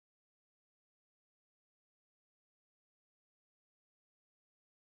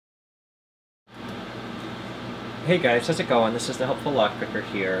Hey guys, how's it going? This is the Helpful Lockpicker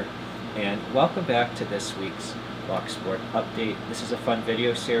here, and welcome back to this week's Locksport update. This is a fun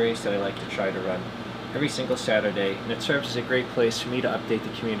video series that I like to try to run every single Saturday, and it serves as a great place for me to update the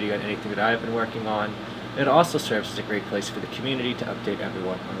community on anything that I've been working on. It also serves as a great place for the community to update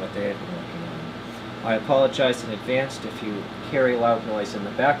everyone on what they have been working on. I apologize in advance if you hear a loud noise in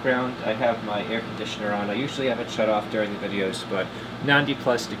the background. I have my air conditioner on. I usually have it shut off during the videos, but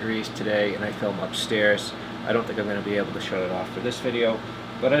 90+ degrees today and I film upstairs. I don't think I'm going to be able to shut it off for this video,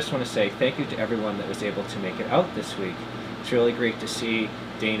 but I just want to say thank you to everyone that was able to make it out this week. It's really great to see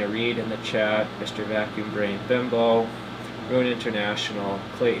Dana Reed in the chat, Mr. Vacuum Brain Bimbo, Rune International,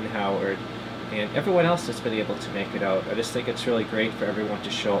 Clayton Howard, and everyone else that's been able to make it out. I just think it's really great for everyone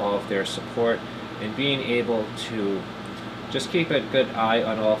to show all of their support and being able to just keep a good eye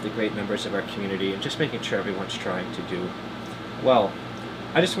on all of the great members of our community and just making sure everyone's trying to do well.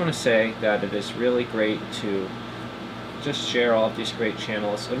 I just want to say that it is really great to just share all of these great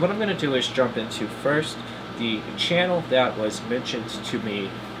channels, and what I'm going to do is jump into first the channel that was mentioned to me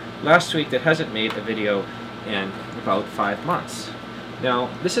last week that hasn't made a video in about 5 months. Now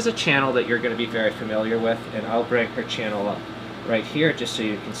this is a channel that you're going to be very familiar with, and I'll bring her channel up right here just so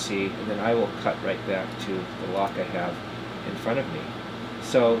you can see, and then I will cut right back to the lock I have in front of me.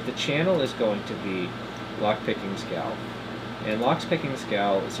 So the channel is going to be Lockpicking's Gal. And Lockpicking's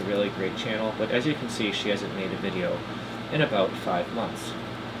Gal is a really great channel, but as you can see, she hasn't made a video in about 5 months.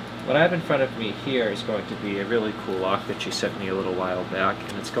 What I have in front of me here is going to be a really cool lock that she sent me a little while back,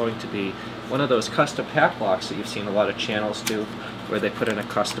 and it's going to be one of those custom pack locks that you've seen a lot of channels do, where they put in a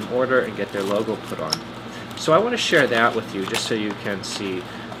custom order and get their logo put on. So I want to share that with you just so you can see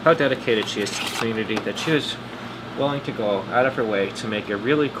how dedicated she is to the community, that she is willing to go out of her way to make a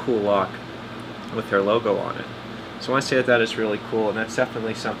really cool lock with her logo on it. So I want to say that that is really cool, and that's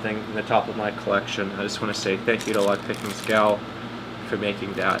definitely something in the top of my collection. I just want to say thank you to Lockpicking's Gal for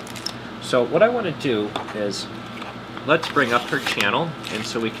making that. So what I want to do is, let's bring up her channel, and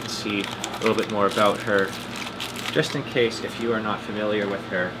so we can see a little bit more about her, just in case if you are not familiar with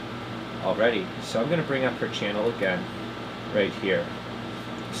her already. So I'm going to bring up her channel again, right here.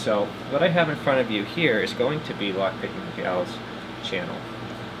 So what I have in front of you here is going to be Lockpicking Gal's channel.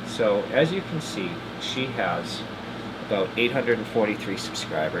 So as you can see, she has about 843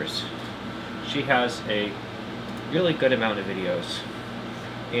 subscribers. She has a really good amount of videos.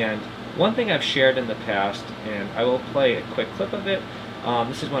 And one thing I've shared in the past, and I will play a quick clip of it,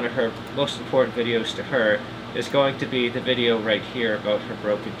 this is one of her most important videos to her, is going to be the video right here about her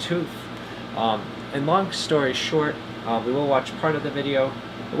broken tooth. And long story short, we will watch part of the video.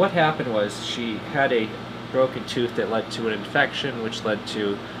 But what happened was she had a broken tooth that led to an infection, which led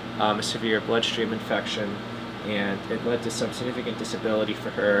to a severe bloodstream infection, and it led to some significant disability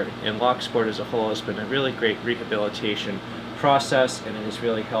for her. And Locksport as a whole has been a really great rehabilitation process, and it has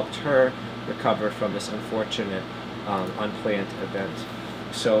really helped her recover from this unfortunate unplanned event.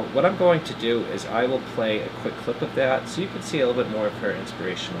 So what I'm going to do is I will play a quick clip of that so you can see a little bit more of her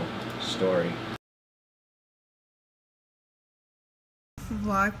inspirational story.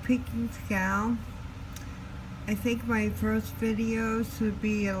 Lockpicking's Gal. I think my first video should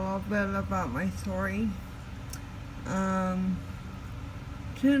be a little bit about my story.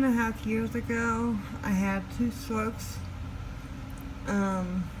 2.5 years ago, I had 2 strokes. I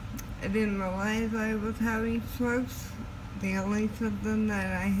didn't realize I was having strokes. The only symptom that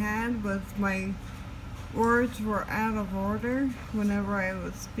I had was my words were out of order whenever I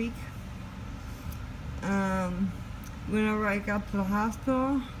would speak. Whenever I got to the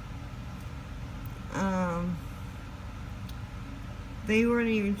hospital, they weren't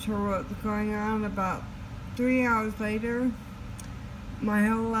even sure what was going on. About 3 hours later, my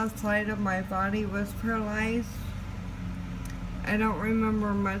whole left side of my body was paralyzed. I don't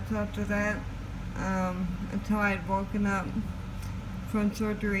remember much after that until I had woken up from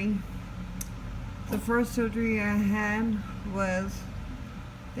surgery. The first surgery I had was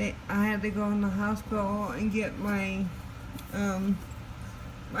I had to go in the hospital and get my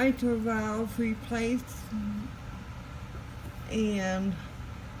mitral valve replaced, and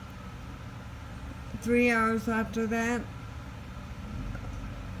 3 hours after that,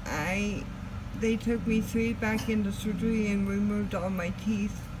 they took me straight back into surgery and removed all my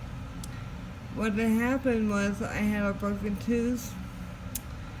teeth. What had happened was I had a broken tooth,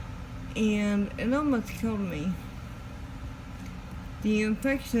 and it almost killed me. The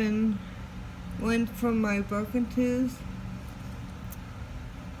infection went from my broken tooth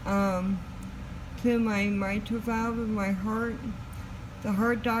to my mitral valve in my heart. The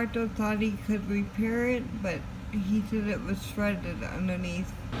heart doctor thought he could repair it, but he said it was shredded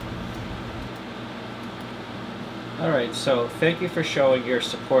underneath. Alright, so thank you for showing your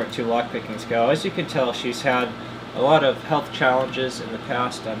support to Lockpicking's gal. As you can tell, she's had a lot of health challenges in the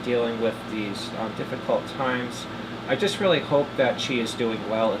past on dealing with these difficult times. I just really hope that she is doing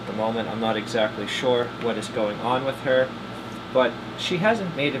well at the moment. I'm not exactly sure what is going on with her, but she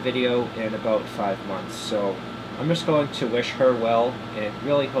hasn't made a video in about 5 months, so I'm just going to wish her well and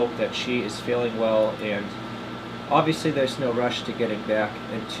really hope that she is feeling well. And obviously there's no rush to getting back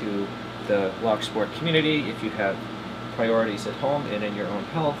into the lock sport community if you have priorities at home and in your own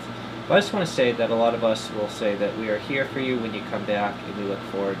health. But I just want to say that a lot of us will say that we are here for you when you come back, and we look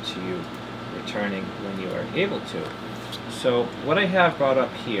forward to you returning when you are able to. So what I have brought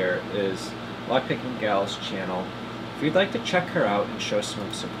up here is Lockpicking Gal's channel. If you'd like to check her out and show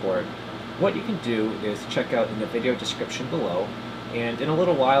some support, what you can do is check out in the video description below, and in a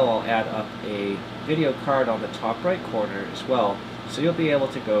little while I'll add up a video card on the top right corner as well, so you'll be able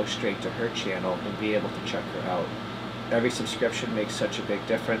to go straight to her channel and be able to check her out. Every subscription makes such a big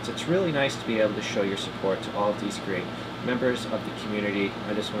difference. It's really nice to be able to show your support to all of these great members of the community.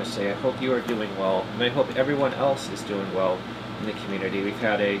 I just want to say I hope you are doing well, and I hope everyone else is doing well in the community. We've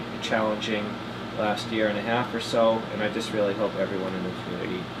had a challenging last year and a half or so, and I just really hope everyone in the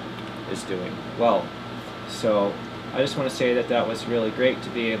community is doing well. So I just want to say that that was really great to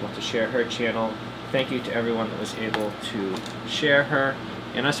be able to share her channel. Thank you to everyone that was able to share her,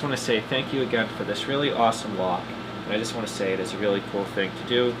 and I just want to say thank you again for this really awesome lock. And I just want to say it is a really cool thing to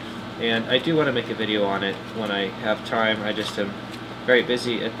do, and I do want to make a video on it when I have time. I just am very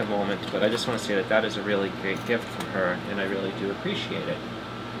busy at the moment, but I just want to say that that is a really great gift from her, and I really do appreciate it.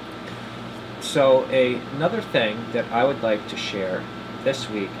 So another thing that I would like to share this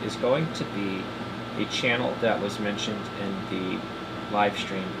week is going to be a channel that was mentioned in the live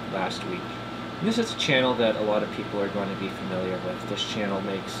stream last week. And this is a channel that a lot of people are going to be familiar with. This channel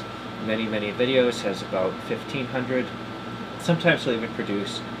makes many videos, has about 1,500. Sometimes we'll even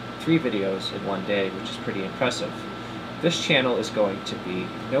produce 3 videos in one day, which is pretty impressive. This channel is going to be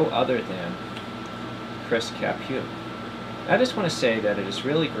no other than Chris Capune. I just want to say that it is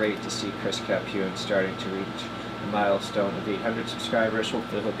really great to see Chris Capune starting to reach a milestone of 800 subscribers.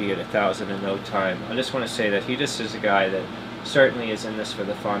 Hopefully he'll be at 1,000 in no time. I just want to say that he just is a guy that certainly is in this for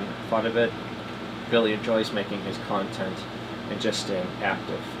the fun of it, really enjoys making his content, and just staying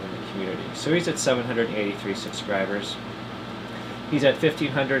active in the community. So he's at 783 subscribers. He's at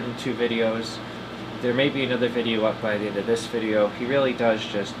 1,502 videos. There may be another video up by the end of this video. He really does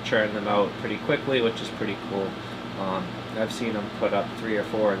just churn them out pretty quickly, which is pretty cool. I've seen him put up 3 or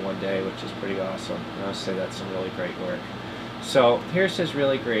 4 in one day, which is pretty awesome. And I'll say that's some really great work. So here's his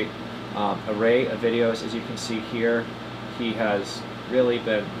really great array of videos. As you can see here, he has really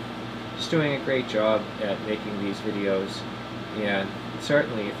been just doing a great job at making these videos. And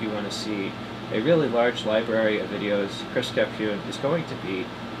certainly if you want to see a really large library of videos, Chris Capune is going to be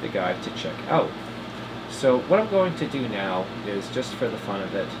the guy to check out. So what I'm going to do now is, just for the fun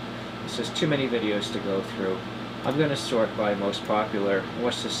of it, it's just too many videos to go through. I'm going to sort by most popular.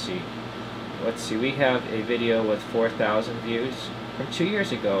 Let's just see. Let's see, we have a video with 4,000 views from 2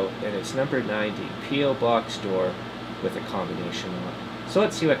 years ago, and it's number 90, P.O. Box Door with a combination lock. So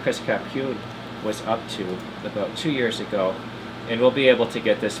let's see what Chris Capune was up to about 2 years ago, and we'll be able to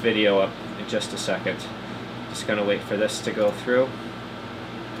get this video up in just a second. Just going to wait for this to go through,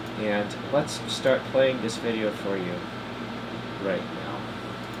 and let's start playing this video for you right now.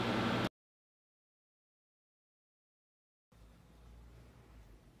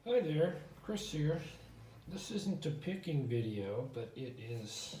 Hi there, Chris here. This isn't a picking video, but it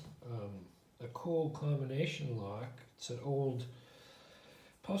is a cool combination lock. It's an old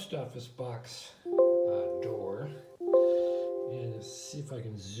post office box door. And let's see if I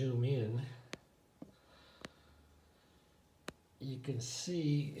can zoom in. You can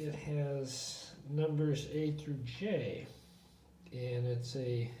see it has numbers A through J, and it's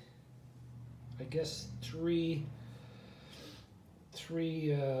I guess three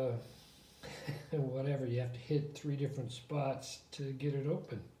whatever, you have to hit 3 different spots to get it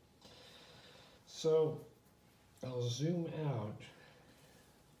open. So I'll zoom out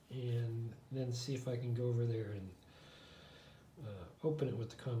and then see if I can go over there and open it with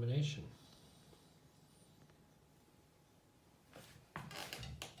the combination.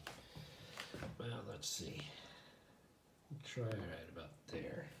 Well, let's see. Try right about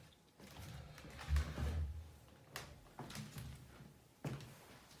there.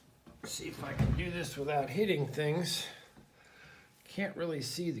 See if I can do this without hitting things. Can't really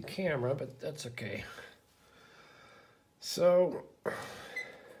see the camera, but that's okay. So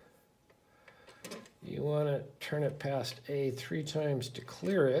you want to turn it past A 3 times to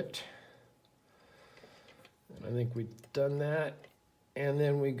clear it. And I think we've done that. And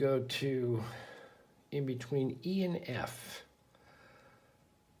then we go to in between E and F.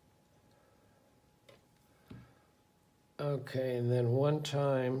 Okay, and then one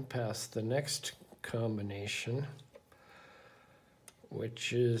time past the next combination,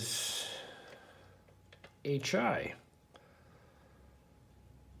 which is HI.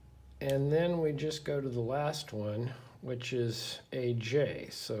 And then we just go to the last one, which is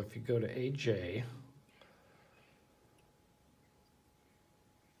AJ. So if you go to AJ,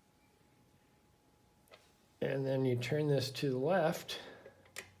 and then you turn this to the left,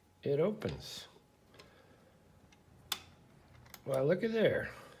 it opens. Well, look at there.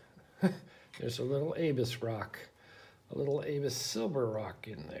 There's a little Abus rock, a little Abus silver rock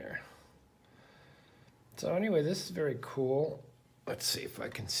in there. So anyway, this is very cool. Let's see if I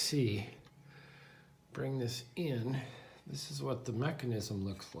can bring this in. This is what the mechanism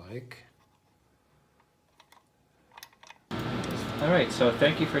looks like. All right, so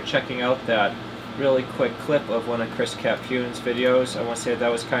thank you for checking out that really quick clip of one of Chris Capune's videos. I want to say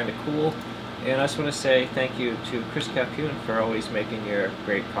that was kind of cool. And I just want to say thank you to Chris Capune for always making your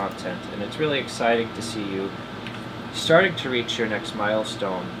great content. And it's really exciting to see you starting to reach your next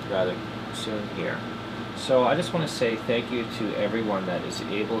milestone rather soon here. So I just want to say thank you to everyone that is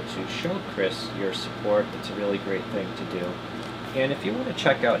able to show Chris your support. It's a really great thing to do. And if you want to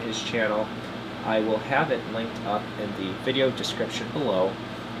check out his channel, I will have it linked up in the video description below.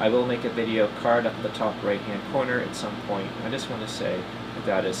 I will make a video card up the top right hand corner at some point. I just want to say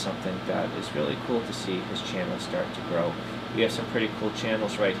that is something that is really cool to see his channel start to grow. We have some pretty cool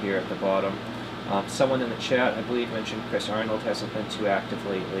channels right here at the bottom. Someone in the chat, I believe, mentioned Chris Arnold hasn't been too active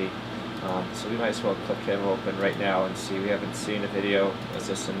lately. So we might as well click him open right now and see. We haven't seen a video as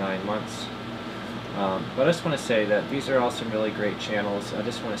this in 9 months. But I just want to say that these are all some really great channels. I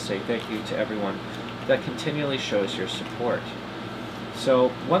just want to say thank you to everyone that continually shows your support. So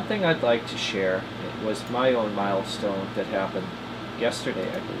one thing I'd like to share was my own milestone that happened yesterday,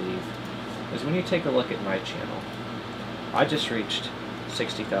 I believe, is when you take a look at my channel. I just reached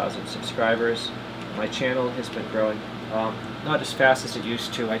 60,000 subscribers. My channel has been growing not as fast as it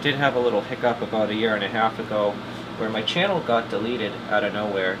used to. I did have a little hiccup about 1.5 years ago where my channel got deleted out of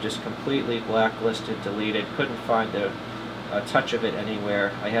nowhere, just completely blacklisted, deleted, couldn't find a touch of it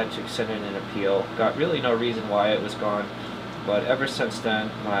anywhere. I had to send in an appeal. Got really no reason why it was gone, but ever since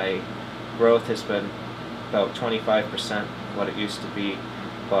then my growth has been about 25% what it used to be.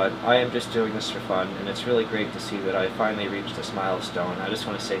 But I am just doing this for fun, and it's really great to see that I finally reached this milestone. I just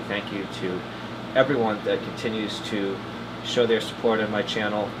want to say thank you to everyone that continues to show their support on my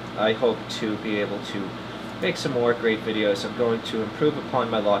channel. I hope to be able to make some more great videos. I'm going to improve upon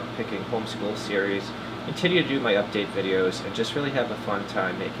my lockpicking homeschool series, continue to do my update videos, and just really have a fun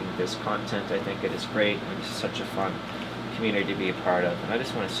time making this content. I think it is great, and it's such a fun community to be a part of. And I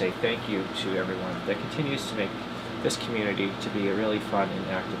just want to say thank you to everyone that continues to make this community to be a really fun and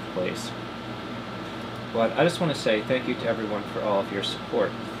active place. But I just want to say thank you to everyone for all of your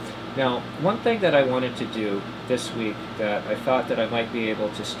support. Now, one thing that I wanted to do this week that I thought that I might be able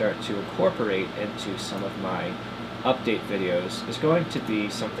to start to incorporate into some of my update videos is going to be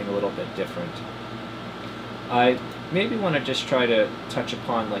something a little bit different. I maybe want to just try to touch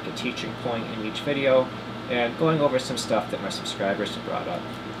upon like a teaching point in each video and going over some stuff that my subscribers have brought up.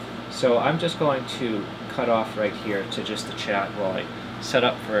 So I'm just going to cut off right here to just the chat while I set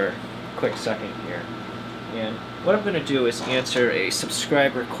up for a quick second here. And what I'm going to do is answer a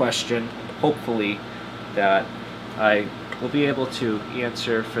subscriber question, hopefully, that I will be able to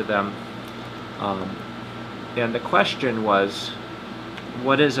answer for them. And the question was,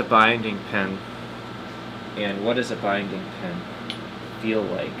 what is a binding pen, and what does a binding pen feel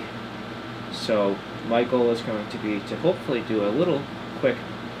like? So my goal is going to be to hopefully do a little quick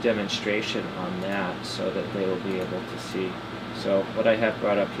demonstration on that so that they will be able to see. So what I have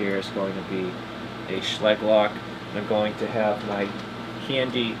brought up here is going to be a Schleg lock. I'm going to have my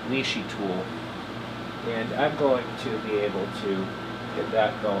handy leashy tool, and I'm going to be able to get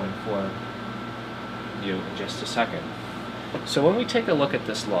that going for you in just a second. So when we take a look at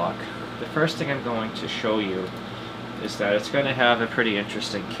this lock, the first thing I'm going to show you is that it's going to have a pretty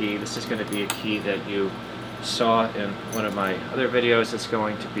interesting key. This is going to be a key that you saw in one of my other videos. It's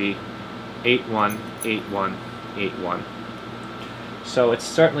going to be 818181. So it's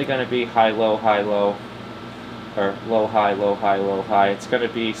certainly going to be high, low, or low, high, low, high, low, high. It's going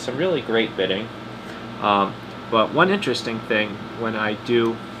to be some really great bidding. But one interesting thing when I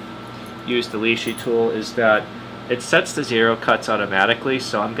do use the leashy tool is that it sets the 0 cuts automatically,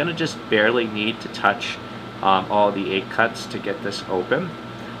 so I'm going to just barely need to touch all the 8 cuts to get this open.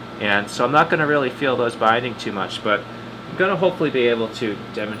 And so I'm not going to really feel those binding too much, but I'm going to hopefully be able to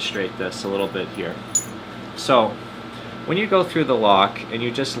demonstrate this a little bit here. So when you go through the lock and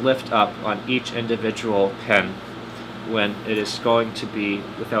you just lift up on each individual pin when it is going to be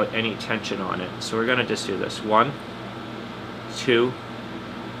without any tension on it. So we're going to just do this. 1, 2,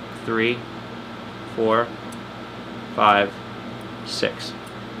 3, 4, 5, 6.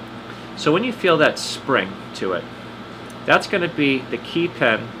 So when you feel that spring to it, that's going to be the key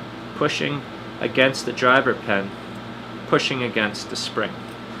pin pushing against the driver pin, pushing against the spring.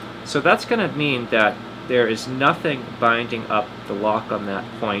 So that's going to mean that there is nothing binding up the lock on that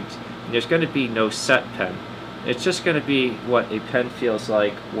point, and there's going to be no set pin. It's just going to be what a pin feels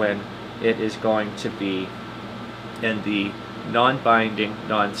like when it is going to be in the non-binding,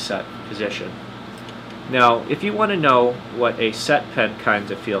 non-set position. Now, if you want to know what a set pin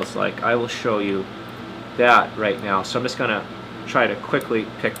kind of feels like, I will show you that right now. So I'm just going to try to quickly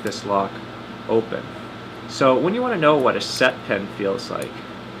pick this lock open. So when you want to know what a set pin feels like,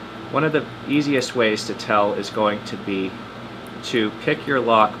 one of the easiest ways to tell is going to be to pick your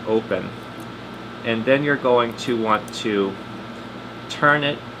lock open, and then you're going to want to turn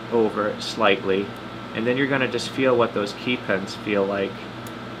it over slightly, and then you're going to just feel what those key pins feel like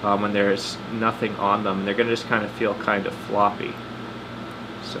when there's nothing on them. They're going to just kind of feel kind of floppy.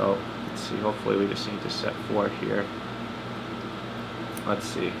 So let's see, hopefully we just need to set 4 here. Let's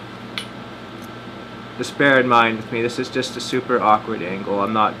see. Just bear in mind with me, this is just a super awkward angle.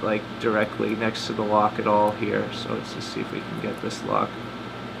 I'm not like directly next to the lock at all here. So let's just see if we can get this lock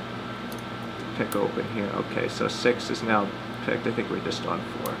to pick open here. Okay, so 6 is now picked. I think we're just on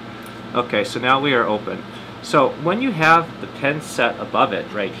 4. Okay, so now we are open. So when you have the pin set above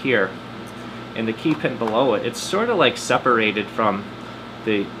it right here and the key pin below it, it's sort of like separated from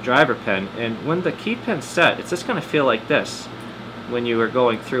the driver pin, and when the key pin's set, it's just going to feel like this. When you are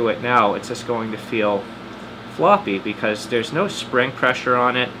going through it now, it's just going to feel floppy because there's no spring pressure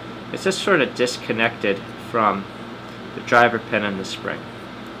on it. It's just sort of disconnected from the driver pin and the spring.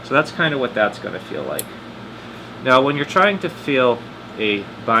 So that's kind of what that's going to feel like. Now when you're trying to feel a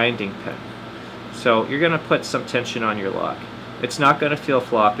binding pin, so you're going to put some tension on your lock. It's not going to feel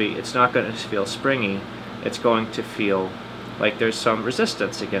floppy, it's not going to feel springy, it's going to feel like there's some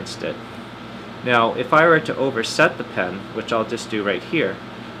resistance against it. Now if I were to overset the pen, which I'll just do right here,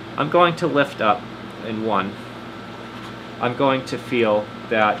 I'm going to lift up in 1. I'm going to feel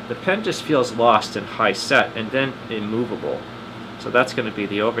that the pen just feels lost in high set and then immovable. So that's going to be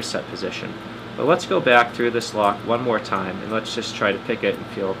the overset position. But let's go back through this lock one more time and let's just try to pick it and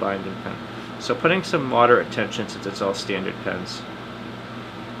feel a binding pen. So putting some moderate tension since it's all standard pens.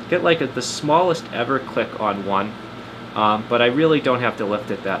 Get like the smallest ever click on 1, but I really don't have to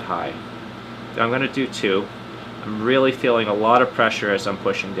lift it that high. I'm going to do 2. I'm really feeling a lot of pressure as I'm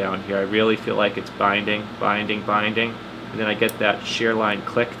pushing down here. I really feel like it's binding, binding, binding, and then I get that shear line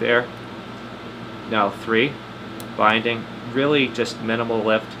click there. Now 3, binding, really just minimal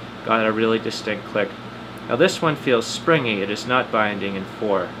lift, got a really distinct click. Now this one feels springy, it is not binding in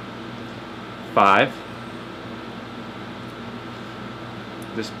 4. 5.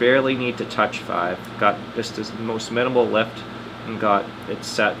 Just barely need to touch 5. Got just the most minimal lift and got it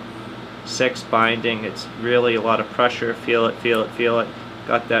set. 6, binding, it's really a lot of pressure, feel it, feel it, feel it.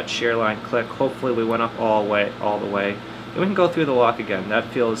 Got that shear line click. Hopefully we went up all the way. Then we can go through the lock again. That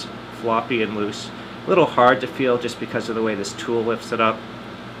feels floppy and loose. A little hard to feel just because of the way this tool lifts it up.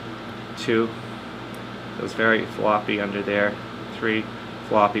 2, feels very floppy under there. 3,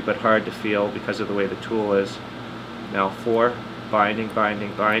 floppy but hard to feel because of the way the tool is. Now 4, binding,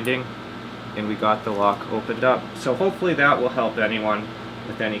 binding, binding, and we got the lock opened up. So hopefully that will help anyone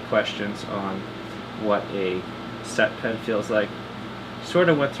with any questions on what a set pen feels like. Sort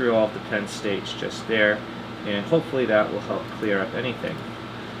of went through all of the pen states just there, and hopefully that will help clear up anything.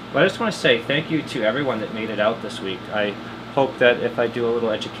 But I just want to say thank you to everyone that made it out this week. I hope that if I do a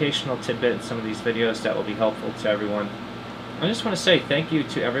little educational tidbit in some of these videos, that will be helpful to everyone. I just want to say thank you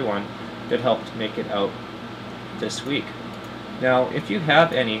to everyone that helped make it out this week. Now, if you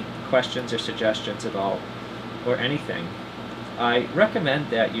have any questions or suggestions at all, or anything, I recommend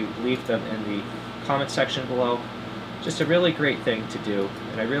that you leave them in the comment section below. Just a really great thing to do,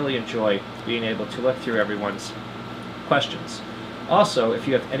 and I really enjoy being able to look through everyone's questions. Also, if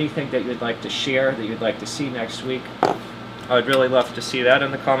you have anything that you'd like to share, that you'd like to see next week, I would really love to see that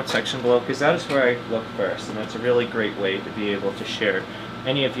in the comment section below, because that is where I look first, and that's a really great way to be able to share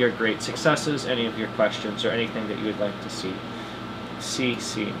any of your great successes, any of your questions, or anything that you would like to see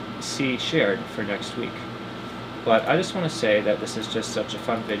shared for next week. But I just want to say that this is just such a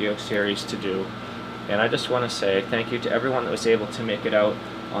fun video series to do, and I just want to say thank you to everyone that was able to make it out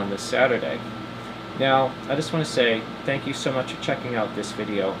on this Saturday. Now, I just want to say thank you so much for checking out this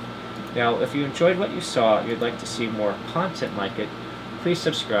video. Now, if you enjoyed what you saw and you'd like to see more content like it, please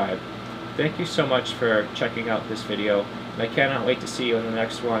subscribe. Thank you so much for checking out this video, and I cannot wait to see you in the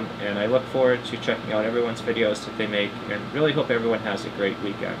next one, and I look forward to checking out everyone's videos that they make, and really hope everyone has a great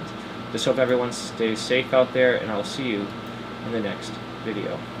weekend. Just hope everyone stays safe out there, and I'll see you in the next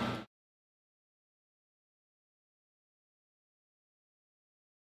video.